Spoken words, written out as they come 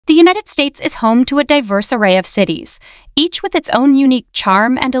The United States is home to a diverse array of cities, each with its own unique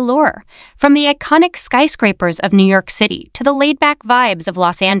charm and allure, from the iconic skyscrapers of New York City to the laid-back vibes of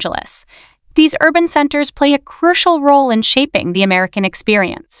Los Angeles. These urban centers play a crucial role in shaping the American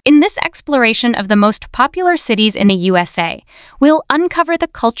experience. In this exploration of the most popular cities in the USA, we'll uncover the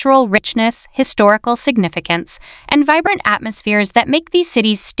cultural richness, historical significance, and vibrant atmospheres that make these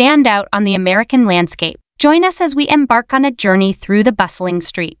cities stand out on the American landscape. Join us as we embark on a journey through the bustling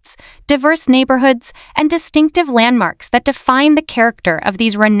streets, diverse neighborhoods, and distinctive landmarks that define the character of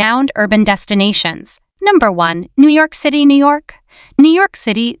these renowned urban destinations. Number 1. New York City, New York. New York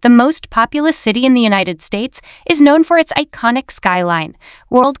City, the most populous city in the United States, is known for its iconic skyline,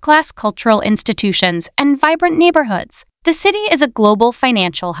 world-class cultural institutions, and vibrant neighborhoods. The city is a global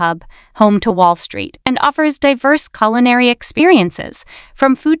financial hub, home to Wall Street, and offers diverse culinary experiences,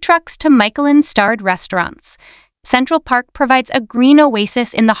 from food trucks to Michelin-starred restaurants. Central Park provides a green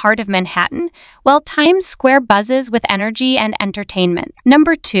oasis in the heart of Manhattan, while Times Square buzzes with energy and entertainment.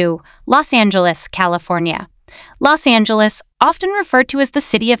 Number 2. Los Angeles, California. Los Angeles, often referred to as the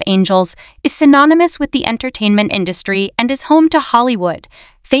City of Angels, is synonymous with the entertainment industry and is home to Hollywood,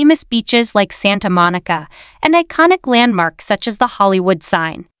 famous beaches like Santa Monica, and iconic landmarks such as the Hollywood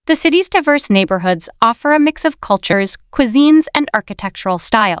sign. The city's diverse neighborhoods offer a mix of cultures, cuisines, and architectural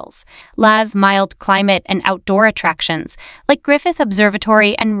styles. LA's mild climate and outdoor attractions, like Griffith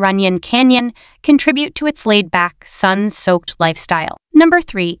Observatory and Runyon Canyon, contribute to its laid-back, sun-soaked lifestyle. Number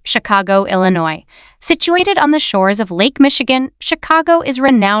 3. Chicago, Illinois. Situated on the shores of Lake Michigan, Chicago is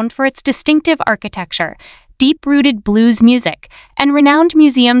renowned for its distinctive architecture, deep-rooted blues music, and renowned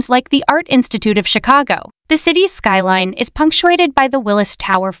museums like the Art Institute of Chicago. The city's skyline is punctuated by the Willis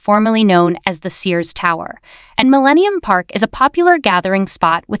Tower, formerly known as the Sears Tower, and Millennium Park is a popular gathering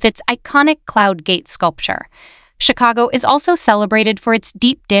spot with its iconic Cloud Gate sculpture. Chicago is also celebrated for its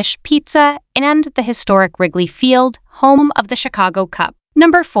deep dish pizza and the historic Wrigley Field, home of the Chicago Cup.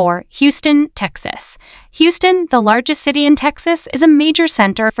 Number 4. Houston, Texas. Houston, the largest city in Texas, is a major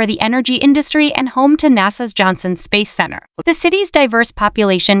center for the energy industry and home to NASA's Johnson Space Center. The city's diverse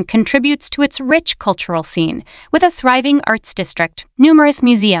population contributes to its rich cultural scene, with a thriving arts district, numerous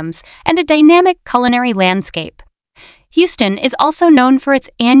museums, and a dynamic culinary landscape. Houston is also known for its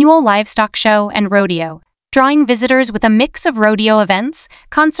annual livestock show and rodeo, drawing visitors with a mix of rodeo events,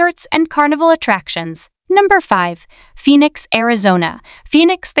 concerts, and carnival attractions. Number 5. Phoenix, Arizona.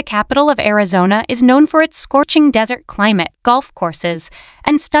 Phoenix, the capital of Arizona, is known for its scorching desert climate, golf courses,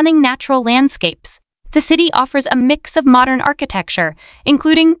 and stunning natural landscapes. The city offers a mix of modern architecture,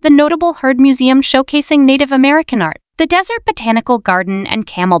 including the notable Heard Museum showcasing Native American art. The Desert Botanical Garden and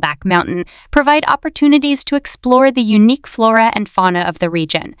Camelback Mountain provide opportunities to explore the unique flora and fauna of the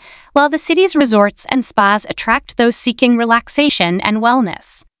region, while the city's resorts and spas attract those seeking relaxation and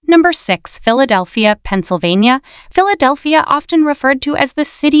wellness. Number 6. Philadelphia, Pennsylvania. Philadelphia, often referred to as the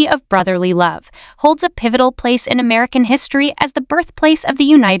City of Brotherly Love, holds a pivotal place in American history as the birthplace of the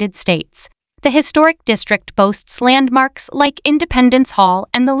United States. The historic district boasts landmarks like Independence Hall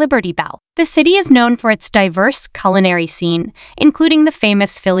and the Liberty Bell. The city is known for its diverse culinary scene, including the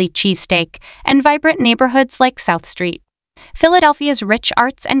famous Philly cheesesteak and vibrant neighborhoods like South Street. Philadelphia's rich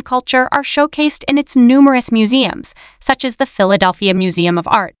arts and culture are showcased in its numerous museums, such as the Philadelphia Museum of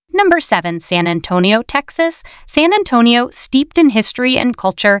Art. Number 7. San Antonio, Texas. San Antonio, steeped in history and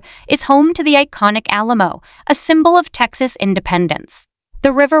culture, is home to the iconic Alamo, a symbol of Texas independence. The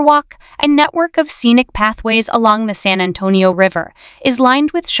Riverwalk, a network of scenic pathways along the San Antonio River, is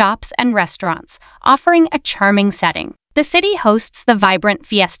lined with shops and restaurants, offering a charming setting. The city hosts the vibrant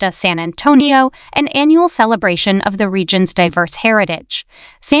Fiesta San Antonio, an annual celebration of the region's diverse heritage.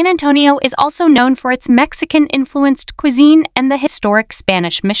 San Antonio is also known for its Mexican-influenced cuisine and the historic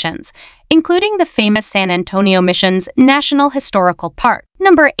Spanish missions, including the famous San Antonio Missions National Historical Park.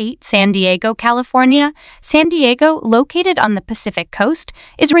 Number 8. San Diego, California. San Diego, located on the Pacific coast,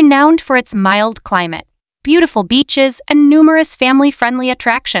 is renowned for its mild climate, beautiful beaches, and numerous family-friendly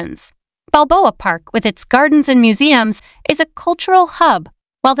attractions. Balboa Park, with its gardens and museums, is a cultural hub,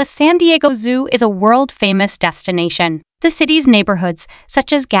 while the San Diego Zoo is a world-famous destination. The city's neighborhoods,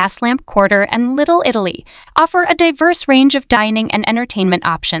 such as Gaslamp Quarter and Little Italy, offer a diverse range of dining and entertainment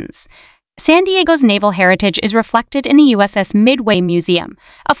options. San Diego's naval heritage is reflected in the USS Midway Museum,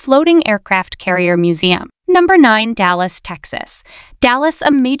 a floating aircraft carrier museum. Number 9. Dallas, Texas. Dallas, a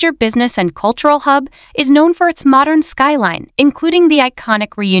major business and cultural hub, is known for its modern skyline, including the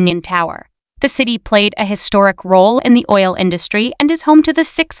iconic Reunion Tower. The city played a historic role in the oil industry and is home to the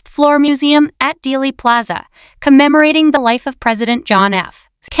 6th Floor Museum at Dealey Plaza, commemorating the life of President John F.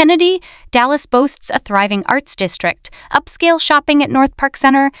 Kennedy, Dallas boasts a thriving arts district, upscale shopping at North Park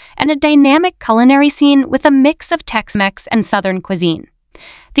Center, and a dynamic culinary scene with a mix of Tex-Mex and Southern cuisine.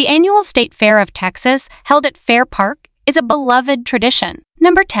 The annual State Fair of Texas, held at Fair Park, is a beloved tradition.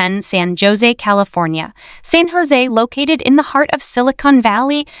 Number 10, San Jose, California. San Jose, located in the heart of Silicon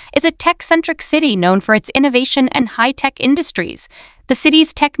Valley, is a tech-centric city known for its innovation and high-tech industries. The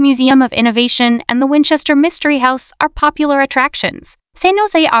city's Tech Museum of Innovation and the Winchester Mystery House are popular attractions. San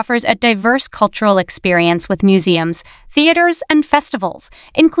Jose offers a diverse cultural experience with museums, theaters, and festivals,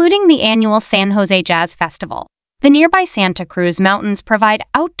 including the annual San Jose Jazz Festival. The nearby Santa Cruz Mountains provide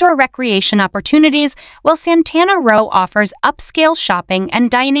outdoor recreation opportunities, while Santana Row offers upscale shopping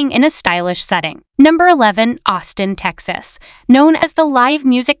and dining in a stylish setting. Number 11, Austin, Texas. Known as the live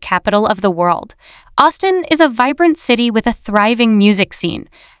music capital of the world, Austin is a vibrant city with a thriving music scene,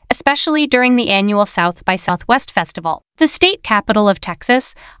 especially during the annual South by Southwest Festival. The state capital of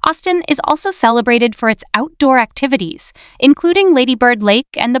Texas, Austin is also celebrated for its outdoor activities, including Lady Bird Lake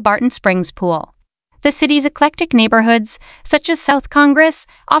and the Barton Springs Pool. The city's eclectic neighborhoods, such as South Congress,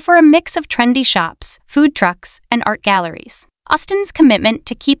 offer a mix of trendy shops, food trucks, and art galleries. Austin's commitment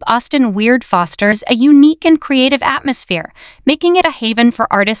to keep Austin weird fosters a unique and creative atmosphere, making it a haven for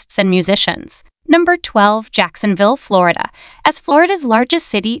artists and musicians. Number 12, Jacksonville, Florida. As Florida's largest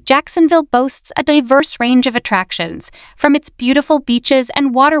city, Jacksonville boasts a diverse range of attractions, from its beautiful beaches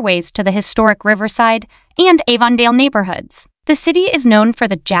and waterways to the historic Riverside and Avondale neighborhoods. The city is known for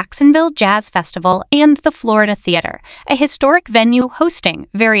the Jacksonville Jazz Festival and the Florida Theater, a historic venue hosting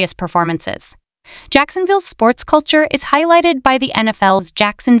various performances. Jacksonville's sports culture is highlighted by the NFL's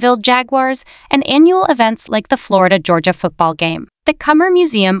Jacksonville Jaguars and annual events like the Florida-Georgia football game. The Cummer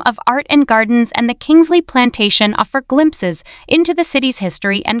Museum of Art and Gardens and the Kingsley Plantation offer glimpses into the city's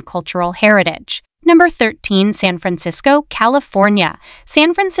history and cultural heritage. Number 13, San Francisco, California.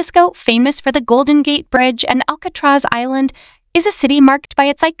 San Francisco, famous for the Golden Gate Bridge and Alcatraz Island, is a city marked by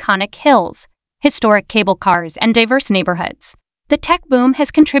its iconic hills, historic cable cars, and diverse neighborhoods. The tech boom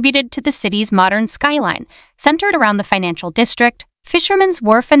has contributed to the city's modern skyline, centered around the financial district. Fisherman's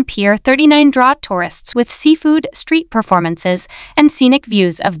Wharf and Pier 39 draw tourists with seafood, street performances, and scenic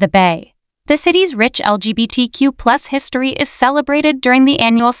views of the bay. The city's rich LGBTQ+ history is celebrated during the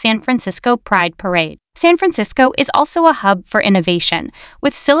annual San Francisco Pride Parade. San Francisco is also a hub for innovation,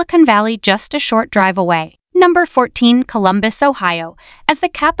 with Silicon Valley just a short drive away. Number 14, Columbus, Ohio. As the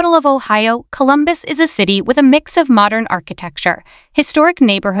capital of Ohio, Columbus is a city with a mix of modern architecture, historic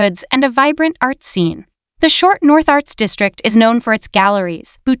neighborhoods, and a vibrant art scene. The Short North Arts District is known for its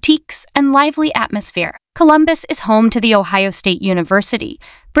galleries, boutiques, and lively atmosphere. Columbus is home to the Ohio State University,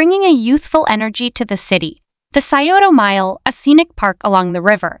 bringing a youthful energy to the city. The Scioto Mile, a scenic park along the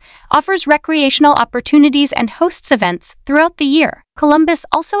river, offers recreational opportunities and hosts events throughout the year. Columbus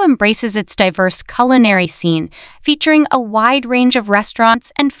also embraces its diverse culinary scene, featuring a wide range of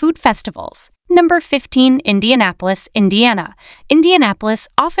restaurants and food festivals. Number 15, Indianapolis, Indiana. Indianapolis,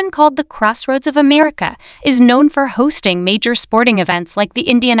 often called the Crossroads of America, is known for hosting major sporting events like the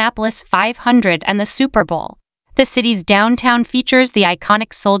Indianapolis 500 and the Super Bowl. The city's downtown features the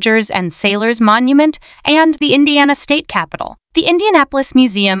iconic Soldiers and Sailors Monument and the Indiana State Capitol. The Indianapolis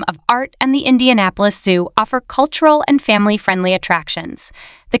Museum of Art and the Indianapolis Zoo offer cultural and family-friendly attractions.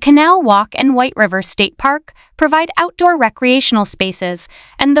 The Canal Walk and White River State Park provide outdoor recreational spaces,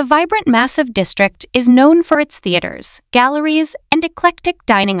 and the vibrant Massive District is known for its theaters, galleries, and eclectic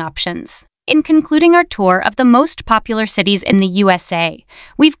dining options. In concluding our tour of the most popular cities in the USA,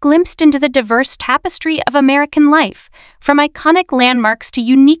 we've glimpsed into the diverse tapestry of American life. From iconic landmarks to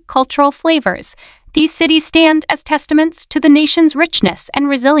unique cultural flavors, these cities stand as testaments to the nation's richness and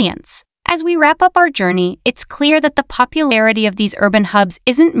resilience. As we wrap up our journey, it's clear that the popularity of these urban hubs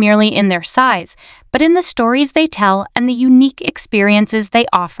isn't merely in their size, but in the stories they tell and the unique experiences they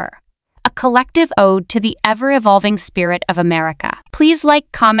offer. A collective ode to the ever-evolving spirit of America. Please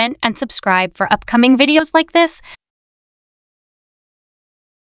like, comment, and subscribe for upcoming videos like this.